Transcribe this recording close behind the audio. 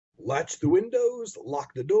Latch the windows,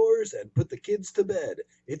 lock the doors, and put the kids to bed.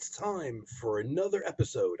 It's time for another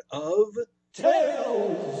episode of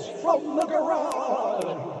Tales from the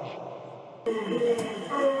Garage!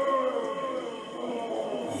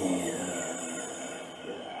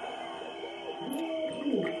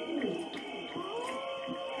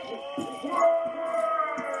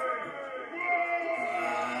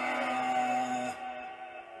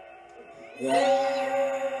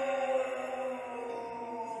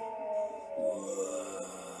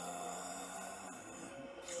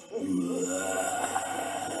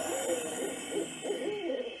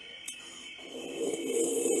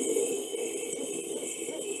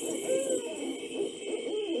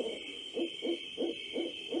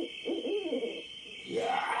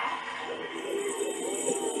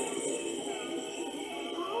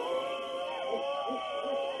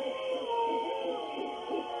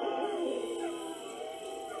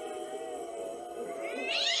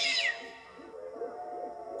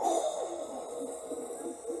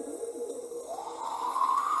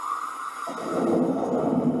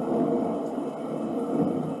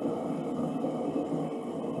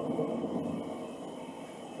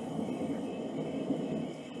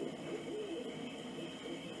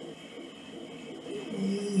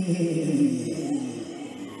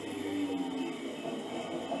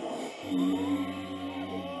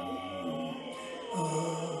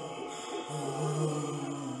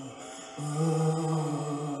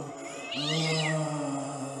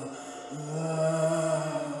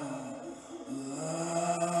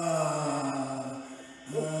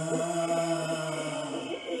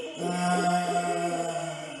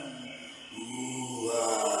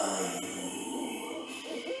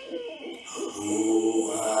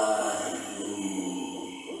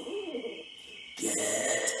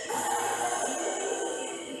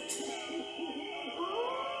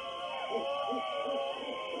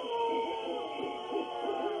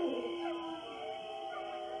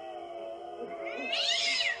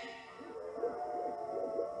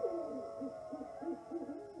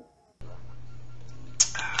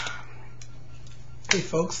 Hey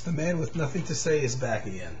folks, the man with nothing to say is back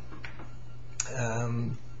again. I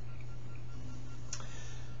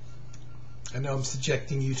know I'm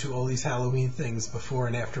subjecting you to all these Halloween things before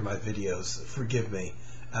and after my videos. Forgive me.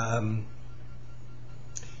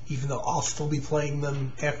 Even though I'll still be playing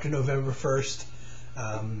them after November 1st,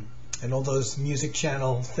 and all those music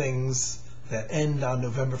channel things that end on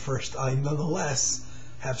November 1st, I nonetheless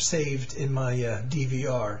have saved in my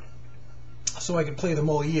DVR. So I can play them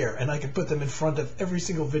all year, and I can put them in front of every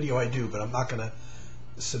single video I do, but I'm not going to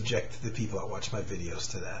subject the people that watch my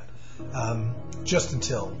videos to that. Just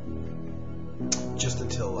until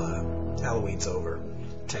Halloween's over,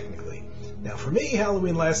 technically. Now, for me,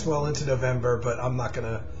 Halloween lasts well into November, but I'm not going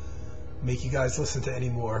to make you guys listen to any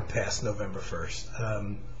more past November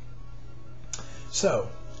 1st. So,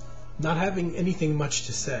 not having anything much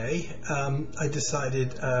to say, I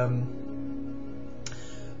decided...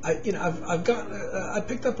 I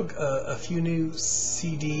picked up a few new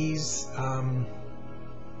CDs.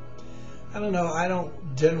 I don't know. I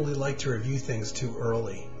don't generally like to review things too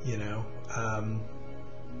early, you know.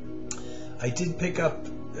 I did pick up,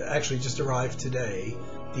 actually just arrived today,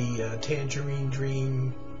 the Tangerine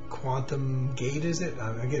Dream Quantum Gate, is it?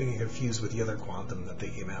 I'm getting confused with the other Quantum that they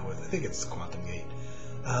came out with. I think it's Quantum Gate.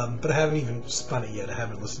 But I haven't even spun it yet. I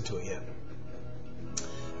haven't listened to it yet.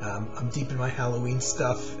 I'm deep in my Halloween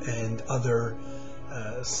stuff and other,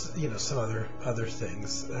 some other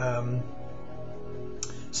things.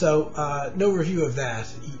 So no review of that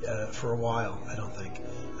for a while, I don't think.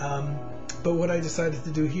 But what I decided to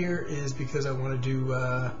do here is, because I want to do,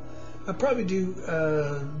 I'll probably do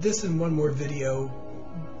this and one more video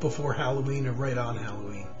before Halloween or right on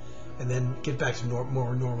Halloween, and then get back to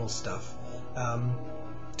more normal stuff.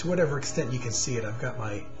 To whatever extent you can see it, I've got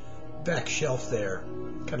my back shelf there,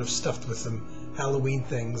 kind of stuffed with some Halloween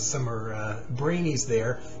things. Some are Brainy's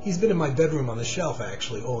there. He's been in my bedroom on the shelf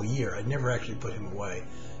actually all year. I never actually put him away,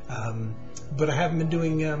 but I haven't been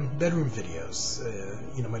doing bedroom videos,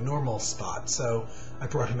 my normal spot, so I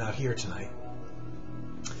brought him out here tonight.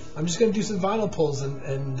 I'm just going to do some vinyl pulls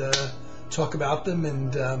and talk about them,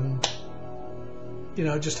 and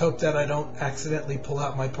just hope that I don't accidentally pull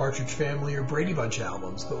out my Partridge Family or Brady Bunch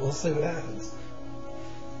albums, but we'll see what happens.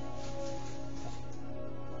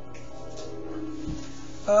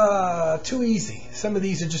 Too easy. Some of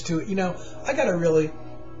these are just too,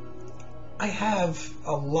 I have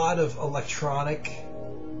a lot of electronic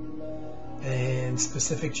and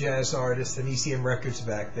specific jazz artists and ECM records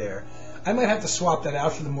back there. I might have to swap that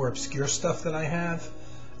out for the more obscure stuff that I have,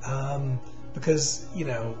 because,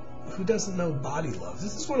 who doesn't know Body Love?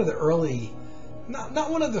 This is one of the early, not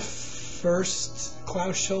one of the first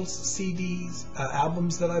Klaus Schulze CDs,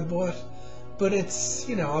 albums that I bought, but it's,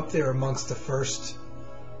 up there amongst the first,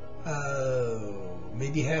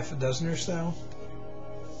 maybe half a dozen or so.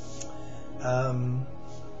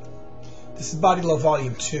 This is Body Love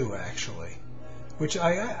Volume 2, actually, which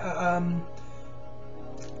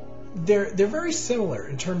they're very similar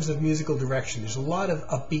in terms of musical direction. There's a lot of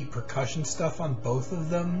upbeat percussion stuff on both of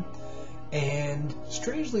them, and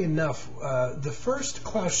strangely enough, the first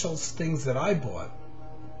Klaus Schulze things that I bought,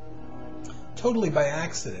 totally by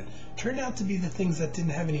accident, turned out to be the things that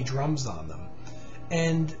didn't have any drums on them.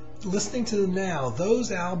 And listening to them now,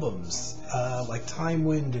 those albums, like Time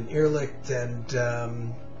Wind and Irrlicht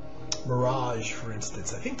and Mirage, for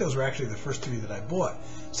instance, I think those were actually the first three that I bought.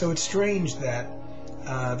 So it's strange that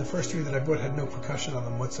the first three that I bought had no percussion on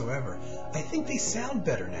them whatsoever. I think they sound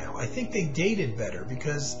better now. I think they dated better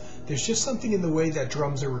because there's just something in the way that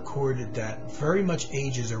drums are recorded that very much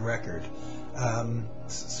ages a record.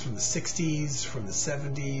 It's from the 60s, from the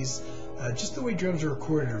 70s. Just the way drums are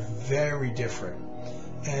recorded are very different.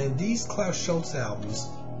 And these Klaus Schulze albums,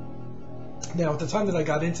 now at the time that I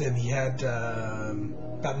got into him, he had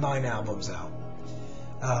about 9 albums out.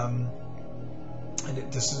 And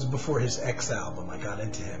this is before his X album. I got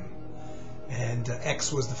into him, and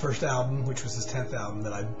X was the first album, which was his 10th album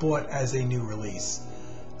that I bought as a new release.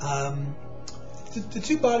 The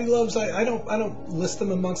two Body Loves, I don't list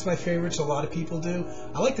them amongst my favorites. A lot of people do.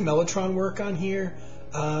 I like the Mellotron work on here,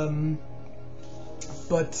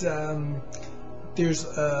 but there's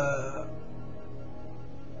a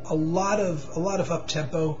lot of up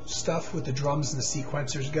tempo stuff with the drums and the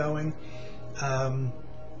sequencers going.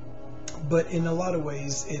 But in a lot of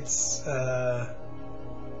ways, it's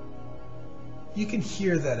you can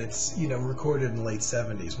hear that it's recorded in the late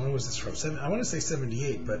 70s. When was this from? I want to say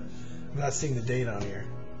 78, but I'm not seeing the date on here.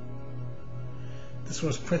 This one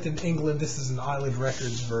was printed in England. This is an Island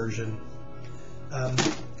Records version.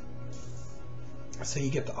 So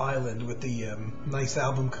you get the Island with the nice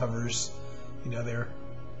album covers. They're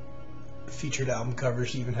featured album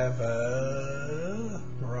covers. You even have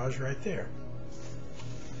Mirage right there.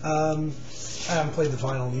 I haven't played the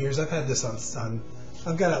vinyl in years. I've had this on.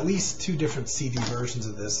 I've got at least 2 different CD versions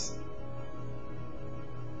of this.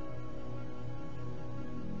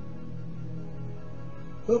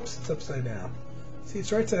 Oops, it's upside down. See,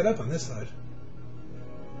 it's right side up on this side.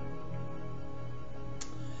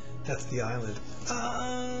 That's the Island.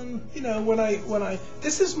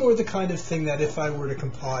 This is more the kind of thing that if I were to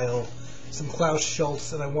compile some Klaus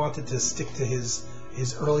Schulze and I wanted to stick to his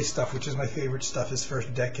early stuff, which is my favorite stuff, his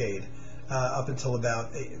first decade, up until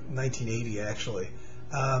about 1980, actually.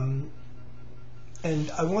 And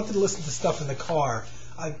I wanted to listen to stuff in the car.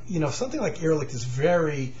 Something like Irrlicht is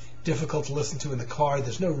very difficult to listen to in the car.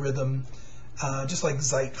 There's no rhythm, just like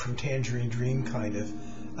Zeit from Tangerine Dream, kind of.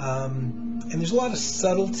 And there's a lot of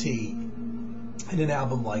subtlety in an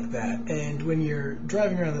album like that. And when you're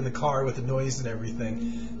driving around in the car with the noise and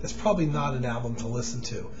everything, that's probably not an album to listen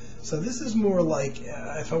to. So this is more like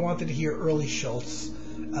if I wanted to hear early Schulze,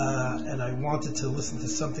 and I wanted to listen to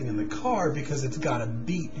something in the car because it's got a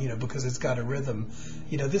beat, because it's got a rhythm,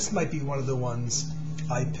 this might be one of the ones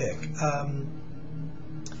I pick.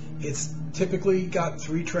 It's typically got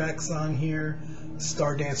 3 tracks on here.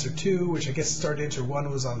 Star Dancer 2, which I guess Star Dancer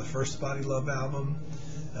 1 was on the first Body Love album.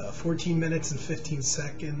 14 minutes and 15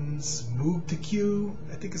 seconds. Moog to Q,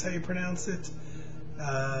 I think is how you pronounce it.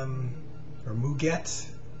 Or Muget.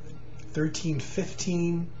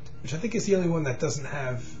 1315, which I think is the only one that doesn't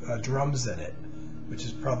have drums in it, which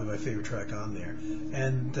is probably my favorite track on there.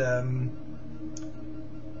 And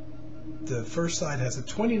the first side has a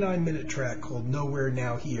 29-minute track called Nowhere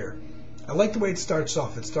Now Here. I like the way it starts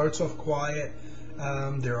off. It starts off quiet.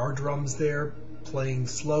 There are drums there playing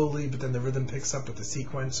slowly, but then the rhythm picks up with the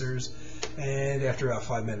sequencers, and after about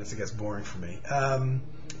 5 minutes it gets boring for me.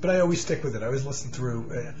 But I always stick with it. I always listen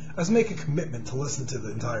through. I always make a commitment to listen to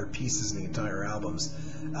the entire pieces and the entire albums.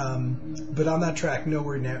 But on that track,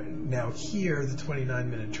 Nowhere Now Here, the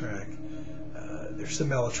 29-minute track, there's some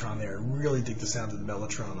Mellotron there. I really dig the sound of the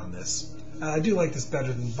Mellotron on this. I do like this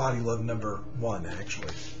better than Body Love number 1,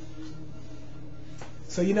 actually.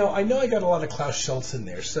 So, I know I got a lot of Klaus Schulze in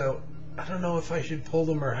there, so I don't know if I should pull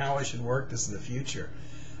them or how I should work this in the future.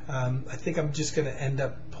 I think I'm just going to end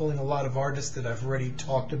up pulling a lot of artists that I've already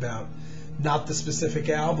talked about. Not the specific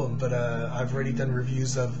album, but I've already done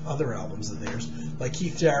reviews of other albums of theirs. Like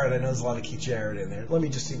Keith Jarrett, I know there's a lot of Keith Jarrett in there. Let me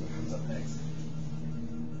just see what comes up next.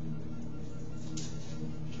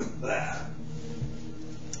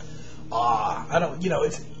 I don't,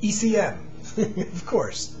 it's ECM, of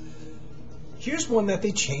course. Here's one that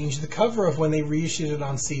they changed the cover of when they reissued it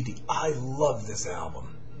on CD. I love this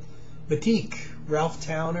album. Batik, Ralph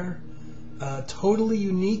Towner, totally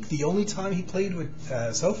unique. The only time he played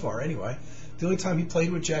with, so far anyway, the only time he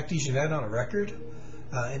played with Jack DeJohnette on a record,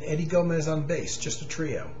 and Eddie Gomez on bass, just a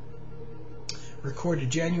trio.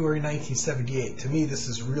 Recorded January 1978. To me, this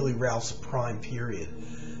is really Ralph's prime period.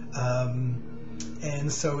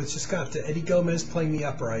 And so it's just got Eddie Gomez playing the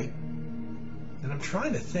upright. And I'm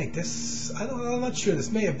trying to think. I'm not sure. This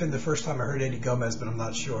may have been the first time I heard Eddie Gomez, but I'm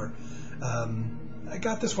not sure. I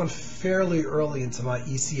got this one fairly early into my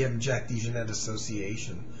ECM Jack DeJohnette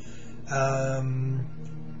association.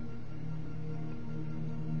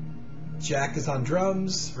 Jack is on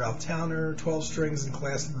drums, Ralph Towner, 12 strings and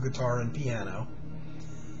classical guitar and piano.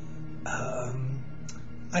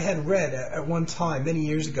 I had read at one time, many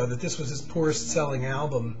years ago, that this was his poorest selling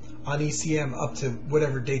album on ECM up to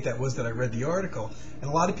whatever date that was that I read the article. And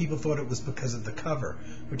a lot of people thought it was because of the cover.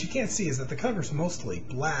 What you can't see is that the cover's mostly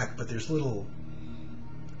black, but there's little...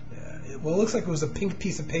 it looks like it was a pink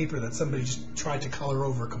piece of paper that somebody just tried to color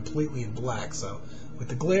over completely in black. So with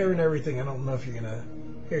the glare and everything, I don't know if you're going to...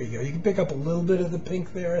 Here you go. You can pick up a little bit of the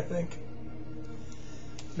pink there, I think.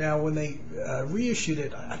 Now, when they reissued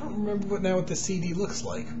it, I don't remember what the CD looks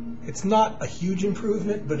like. It's not a huge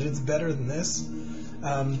improvement, but it's better than this.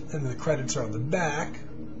 And the credits are on the back,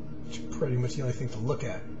 which is pretty much the only thing to look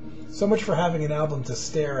at. So much for having an album to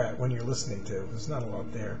stare at when you're listening to. There's not a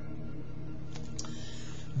lot there.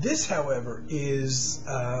 This, however, is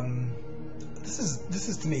this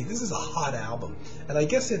is to me, this is a hot album, and I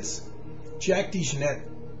guess it's Jack DeJohnette,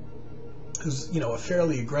 who's a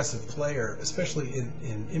fairly aggressive player, especially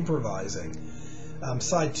in improvising.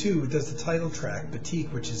 Side 2 does the title track,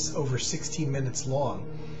 Batik, which is over 16 minutes long.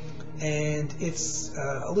 And it's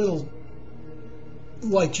a little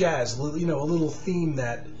like jazz, a little theme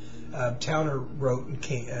that Towner wrote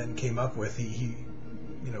and came up with. He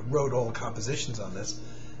wrote all the compositions on this.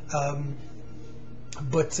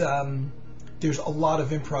 But there's a lot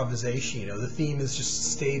of improvisation. The theme is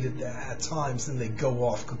just stated at times, and they go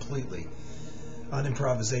off completely on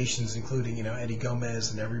improvisations, including Eddie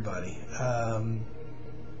Gomez and everybody.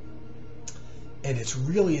 And it's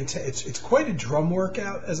really intense. It's quite a drum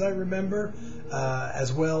workout, as I remember,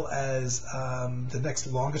 as well as the next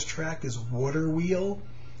longest track is Water Wheel,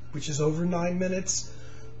 which is over 9 minutes.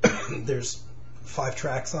 There's 5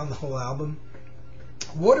 tracks on the whole album.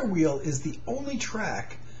 Water Wheel is the only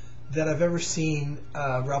track that I've ever seen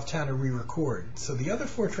Ralph Towner re-record. So the other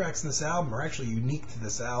 4 tracks in this album are actually unique to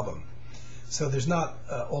this album. So there's not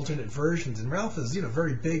alternate versions. And Ralph is,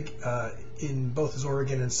 very big in both his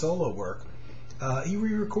organ and solo work. He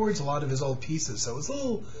re-records a lot of his old pieces. So it's a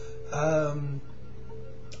little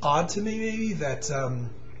odd to me, maybe, that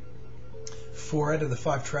 4 out of the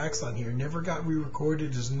 5 tracks on here never got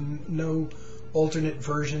re-recorded. There's no alternate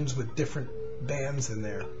versions with different bands in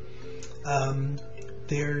there.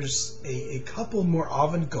 There's a couple more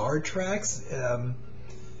avant-garde tracks,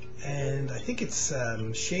 and I think it's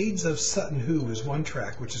Shades of Sutton Hoo is one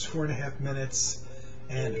track, which is 4.5 minutes,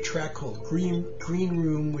 and a track called Green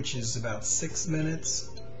Room, which is about 6 minutes,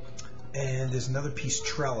 and there's another piece,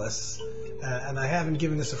 Trellis, and I haven't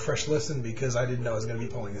given this a fresh listen because I didn't know I was going to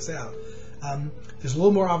be pulling this out. There's a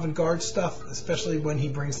little more avant-garde stuff, especially when he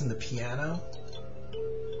brings in the piano.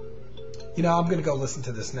 I'm going to go listen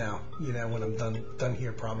to this now, when I'm done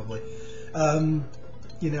here probably.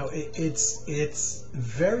 It's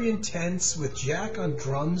very intense. With Jack on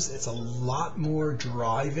drums, it's a lot more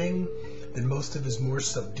driving than most of his more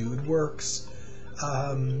subdued works.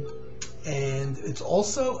 And it's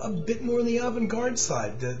also a bit more on the avant-garde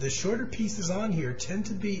side. The shorter pieces on here tend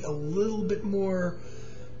to be a little bit more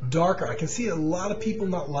darker. I can see a lot of people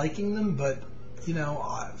not liking them, but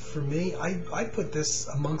for me, I put this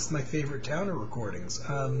amongst my favorite Towner recordings.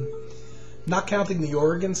 Not counting the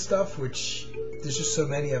organ stuff, which there's just so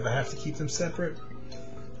many of, I have to keep them separate.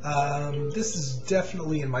 This is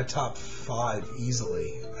definitely in my top 5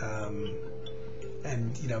 easily,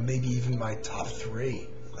 and maybe even my top 3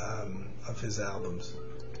 of his albums.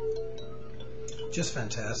 Just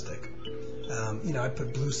fantastic. I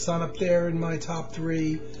put Blue Sun up there in my top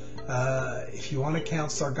 3. If you want to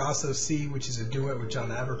count Sargasso Sea, which is a duet with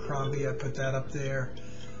John Abercrombie, I put that up there.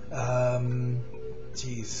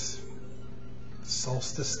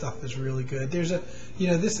 Solstice stuff is really good. There's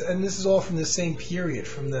this is all from the same period,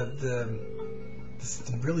 from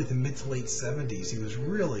really the mid to late 70s. He was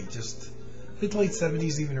really just mid to late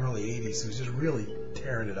 70s, even early 80s. He was just really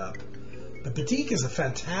tearing it up. But Batik is a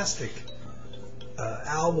fantastic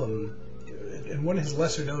album, and one of his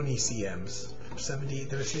lesser known ECMs. 78,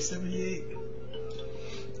 did I say 78?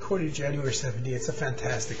 recorded January 70. It's a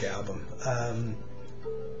fantastic album.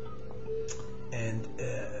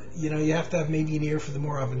 You have to have maybe an ear for the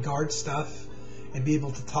more avant-garde stuff and be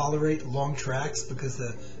able to tolerate long tracks, because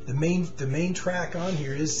the main track on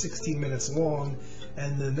here is 16 minutes long,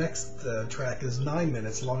 and the next track is 9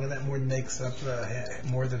 minutes long, and that more than makes up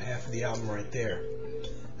more than half of the album right there.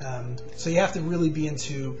 So you have to really be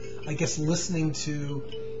into, I guess, listening to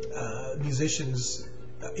musicians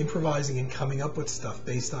improvising and coming up with stuff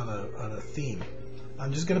based on a theme.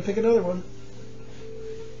 I'm just going to pick another one.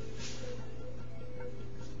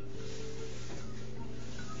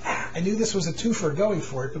 I knew this was a twofer going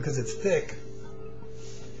for it because it's thick.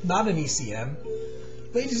 Not an ECM.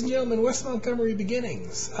 Ladies and gentlemen, Wes Montgomery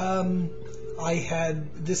Beginnings. This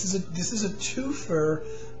is a twofer,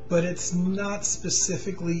 but it's not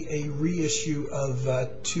specifically a reissue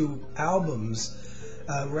of 2 albums.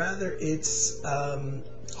 Rather, it's a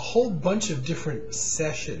whole bunch of different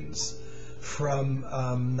sessions from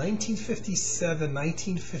 1957,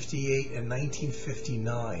 1958, and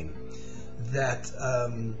 1959 that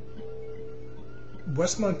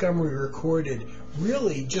Wes Montgomery recorded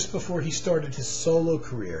really just before he started his solo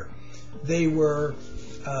career. They were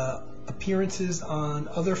appearances on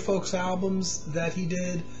other folks' albums that he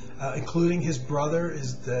did, including his brother.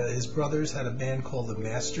 His brothers had a band called the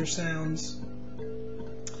Master Sounds,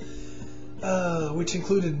 which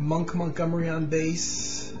included Monk Montgomery on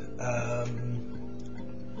bass,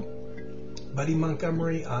 Buddy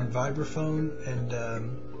Montgomery on vibraphone, and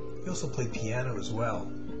he also played piano as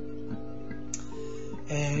well.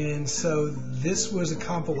 And so this was a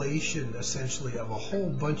compilation, essentially, of a whole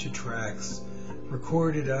bunch of tracks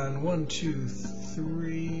recorded on 1, 2,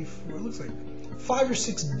 3, 4, it looks like 5 or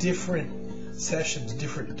 6 different sessions,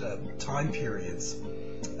 different time periods,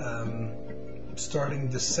 starting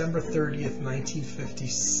December 30th,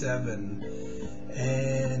 1957,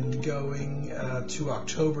 and going to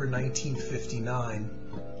October 1959.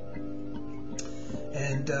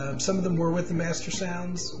 And some of them were with the Master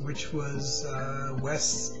Sounds, which was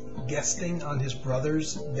Wes guesting on his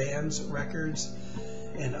brother's band's records,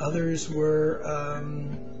 and others were,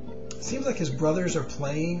 seems like his brothers are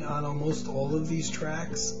playing on almost all of these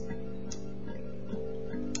tracks,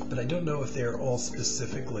 but I don't know if they're all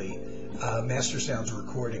specifically Master Sounds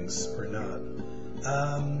recordings or not.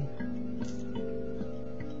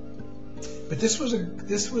 But this was a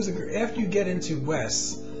after you get into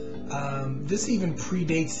Wes, this even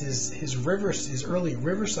predates his early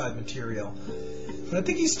Riverside material. But I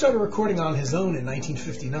think he started recording on his own in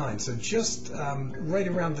 1959. So just right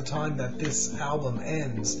around the time that this album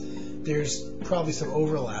ends, there's probably some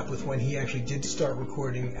overlap with when he actually did start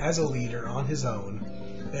recording as a leader on his own.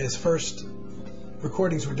 His first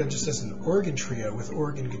recordings were done just as an organ trio with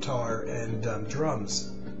organ, guitar, and drums.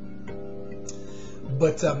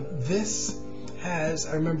 But this has,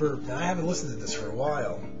 I remember, I haven't listened to this for a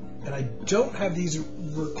while, and I don't have these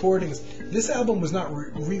recordings. This album was not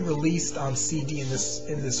re-released on CD in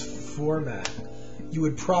this format. You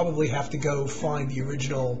would probably have to go find the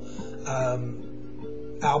original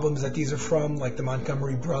albums that these are from, like the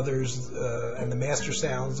Montgomery Brothers and the Master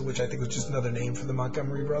Sounds, which I think was just another name for the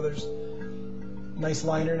Montgomery Brothers. Nice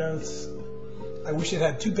liner notes. I wish it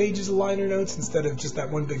had 2 pages of liner notes instead of just that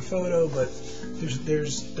one big photo, but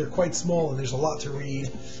they're quite small and there's a lot to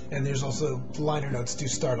read, and there's also liner notes do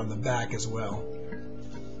start on the back as well.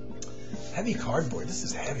 Heavy cardboard. This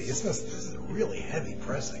is heavy. This is really heavy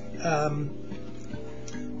pressing.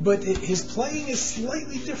 But his playing is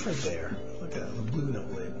slightly different there. Look at the Blue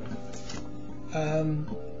Note label.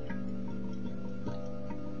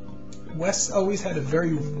 Wes always had a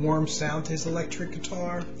very warm sound to his electric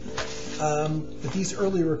guitar. But these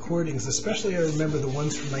early recordings, especially I remember the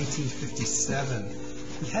ones from 1957,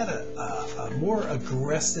 he had a more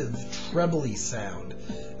aggressive, trebly sound.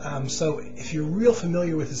 So if you're real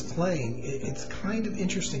familiar with his playing, it's kind of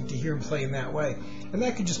interesting to hear him play in that way. And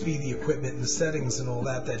that could just be the equipment and the settings and all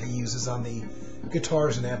that he uses on the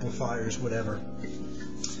guitars and amplifiers, whatever.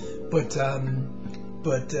 But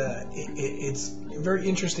it's very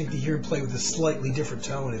interesting to hear him play with a slightly different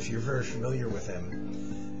tone if you're very familiar with him.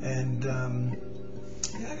 And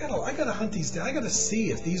yeah, I gotta hunt these down. I gotta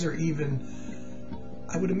see if these are even.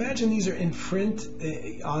 I would imagine these are in print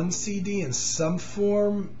on CD in some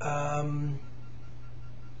form.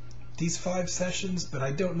 These 5 sessions, but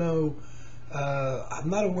I don't know. I'm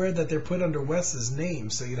not aware that they're put under Wes's name,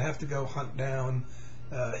 so you'd have to go hunt down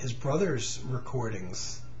his brother's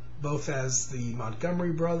recordings, both as the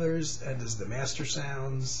Montgomery Brothers and as the Master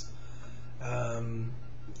Sounds.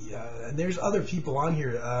 Yeah, and there's other people on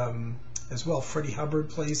here as well. Freddie Hubbard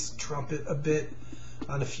plays trumpet a bit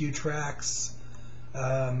on a few tracks.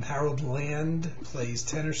 Harold Land plays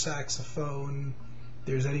tenor saxophone.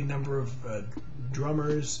 There's any number of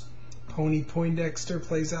drummers. Pony Poindexter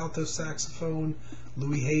plays alto saxophone.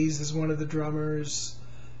 Louis Hayes is one of the drummers.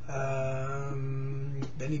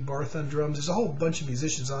 Benny Barth on drums. There's a whole bunch of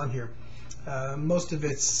musicians on here. Most of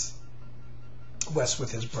it's Wes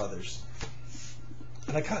with his brothers.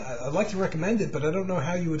 And I'd like to recommend it, but I don't know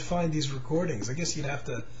how you would find these recordings. I guess you'd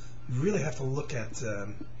really have to look at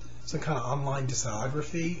some kind of online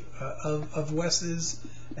discography of Wes's,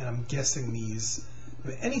 and I'm guessing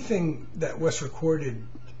anything that Wes recorded,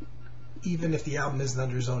 even if the album isn't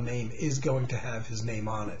under his own name, is going to have his name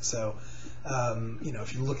on it. So,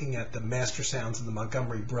 if you're looking at the master sounds of the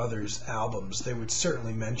Montgomery Brothers albums, they would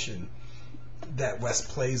certainly mention that Wes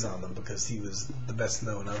plays on them because he was the best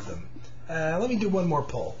known of them. Let me do one more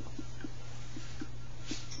poll.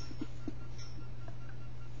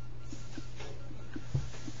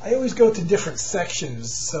 I always go to different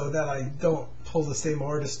sections so that I don't pull the same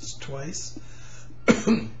artists twice.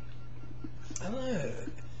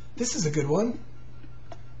 This is a good one.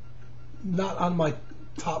 Not on my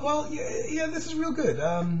top. Well, yeah, this is real good.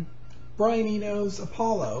 Brian Eno's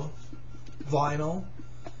Apollo vinyl,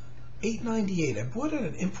 $8.98. I bought it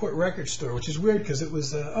at an import record store, which is weird because it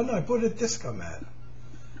was. I bought it at Discomat.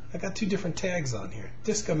 I got two different tags on here.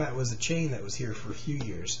 Discomat was a chain that was here for a few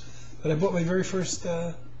years, but I bought my very first.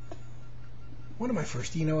 One of my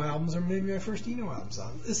first Eno albums, or maybe my first Eno albums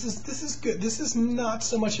on. This is good. This is not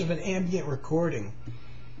so much of an ambient recording,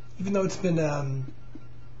 even though it's been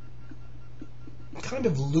kind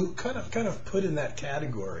of put in that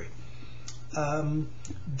category.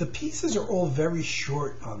 The pieces are all very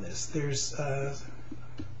short on this. There's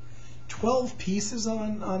 12 pieces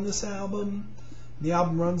on this album. The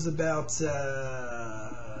album runs about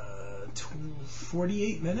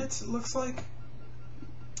 48 minutes, it looks like.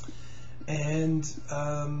 And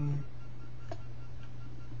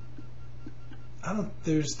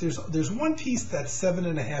there's one piece that's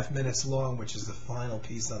 7.5 minutes long, which is the final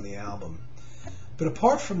piece on the album. But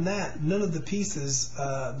apart from that, none of the pieces,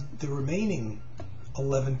 the remaining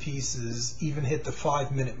 11 pieces, even hit the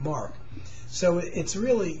 5-minute mark. So it's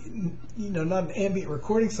really, not an ambient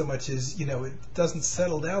recording so much as, it doesn't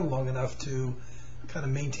settle down long enough to kind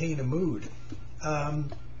of maintain a mood.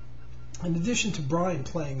 In addition to Brian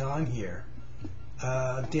playing on here,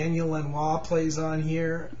 Daniel Lanois plays on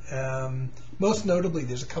here. Most notably,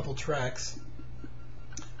 there's a couple tracks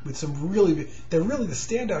with they're really the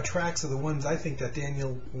standout tracks are the ones I think that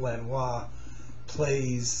Daniel Lanois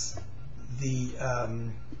plays the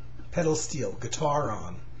pedal steel guitar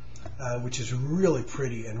on, which is really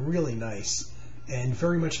pretty and really nice and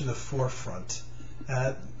very much in the forefront.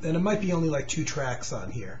 And it might be only like 2 tracks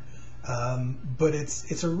on here. But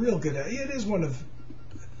it's a real good. It is one of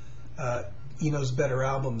Eno's better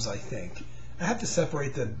albums, I think. I have to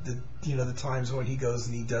separate the times when he goes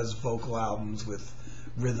and he does vocal albums with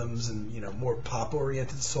rhythms and more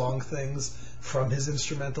pop-oriented song things from his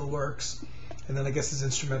instrumental works, and then I guess his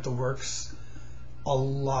instrumental works, a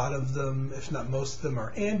lot of them, if not most of them,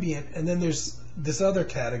 are ambient. And then there's this other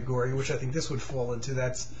category, which I think this would fall into.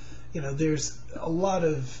 That's there's a lot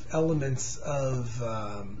of elements of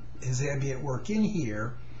his ambient work in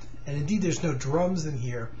here, and indeed there's no drums in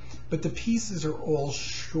here, but the pieces are all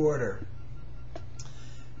shorter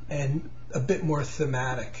and a bit more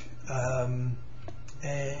thematic,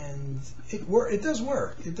 and it does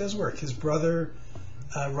work. It does work. His brother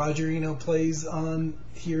Roger Eno plays on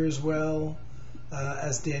here as well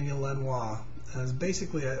as Daniel Lanois.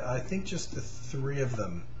 Basically, I think just the 3 of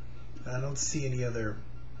them. I don't see any other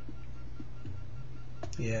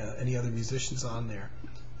musicians on there.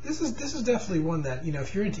 This is definitely one that,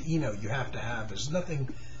 if you're into Eno, you have to have. There's nothing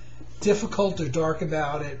difficult or dark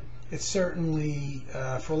about it. It's certainly,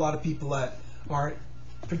 for a lot of people that aren't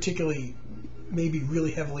particularly, maybe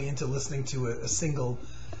really heavily into listening to a single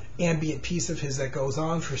ambient piece of his that goes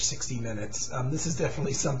on for 60 minutes, this is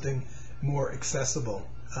definitely something more accessible.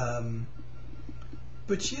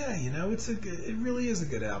 But yeah, it really is a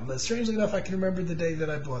good album. But strangely enough, I can remember the day that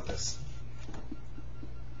I bought this.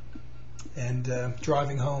 And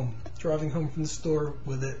driving home from the store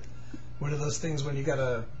with it, one of those things when you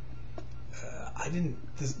gotta. The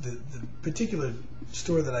particular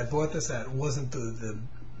store that I bought this at wasn't the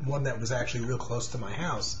one that was actually real close to my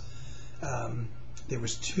house. There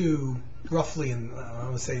was 2 roughly I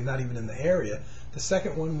would say not even in the area. The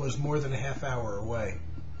second one was more than a half hour away.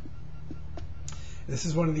 This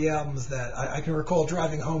is one of the albums that I can recall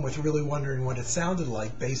driving home with really wondering what it sounded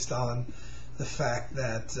like, based on the fact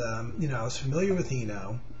that I was familiar with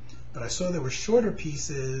Eno, but I saw there were shorter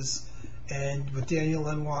pieces, And with Daniel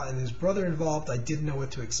Lanois and his brother involved, I didn't know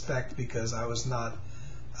what to expect because I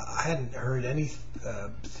hadn't heard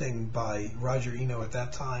anything by Roger Eno at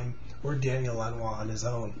that time or Daniel Lanois on his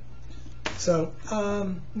own. So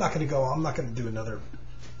I'm not going to do another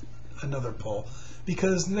poll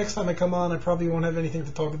because next time I come on, I probably won't have anything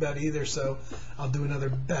to talk about either. So I'll do another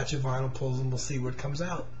batch of vinyl polls and we'll see what comes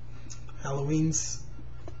out. Halloween's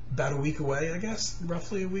about a week away, I guess,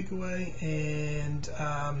 roughly a week away, and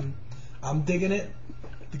I'm digging it.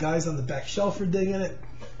 The guys on the back shelf are digging it.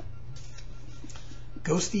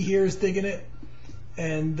 Ghosty here is digging it,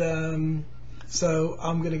 and so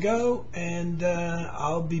I'm gonna go, and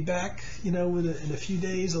I'll be back. In a few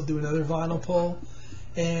days, I'll do another vinyl poll,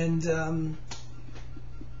 and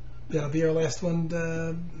that'll be our last one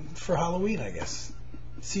for Halloween, I guess.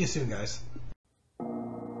 See you soon, guys.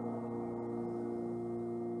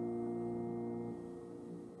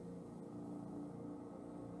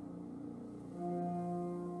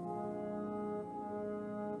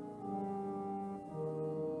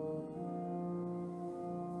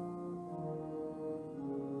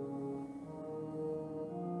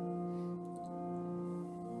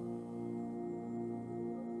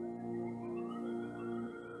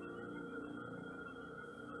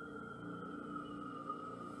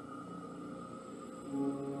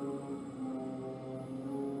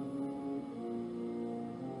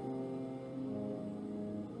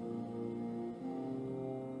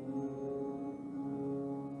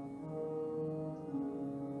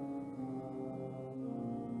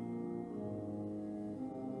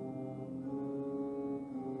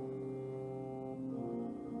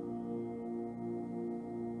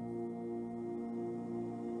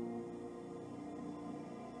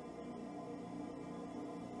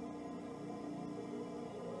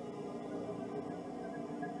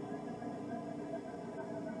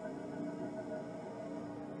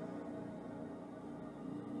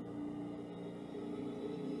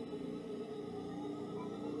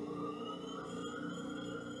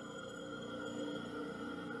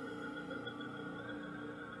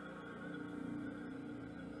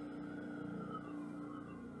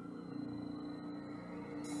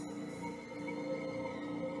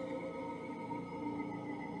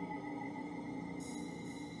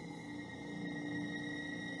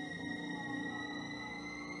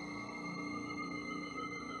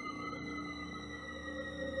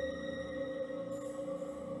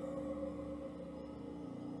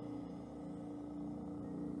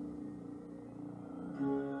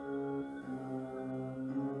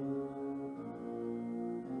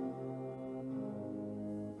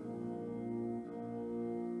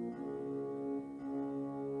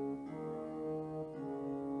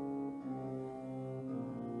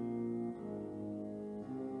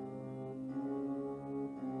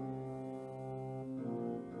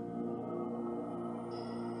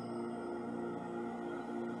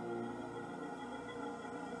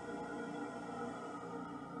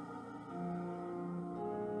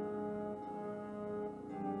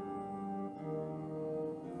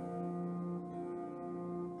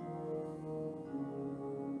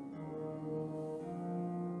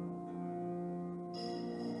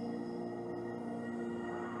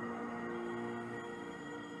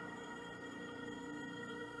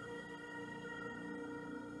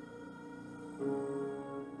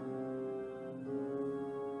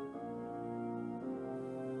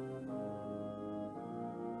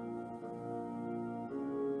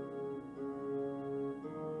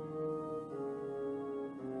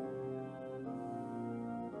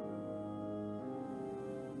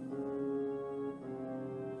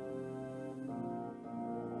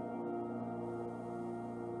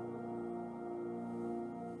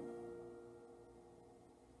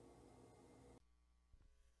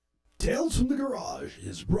 Tales from the Garage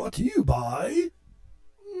is brought to you by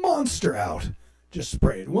Monster Out. Just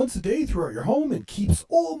spray it once a day throughout your home and keeps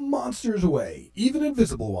all monsters away, even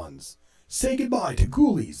invisible ones. Say goodbye to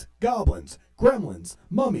ghoulies, goblins, gremlins,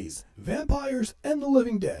 mummies, vampires, and the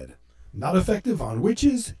living dead. Not effective on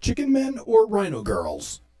witches, chicken men, or rhino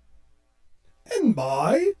girls. And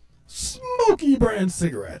by Smoky brand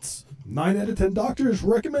cigarettes. 9 out of 10 doctors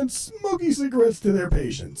recommend smoky cigarettes to their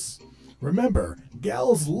patients. Remember,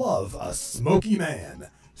 gals love a smoky man.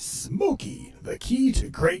 Smoky, the key to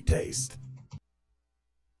great taste.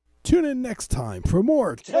 Tune in next time for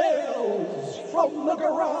more Tales from the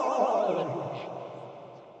Garage.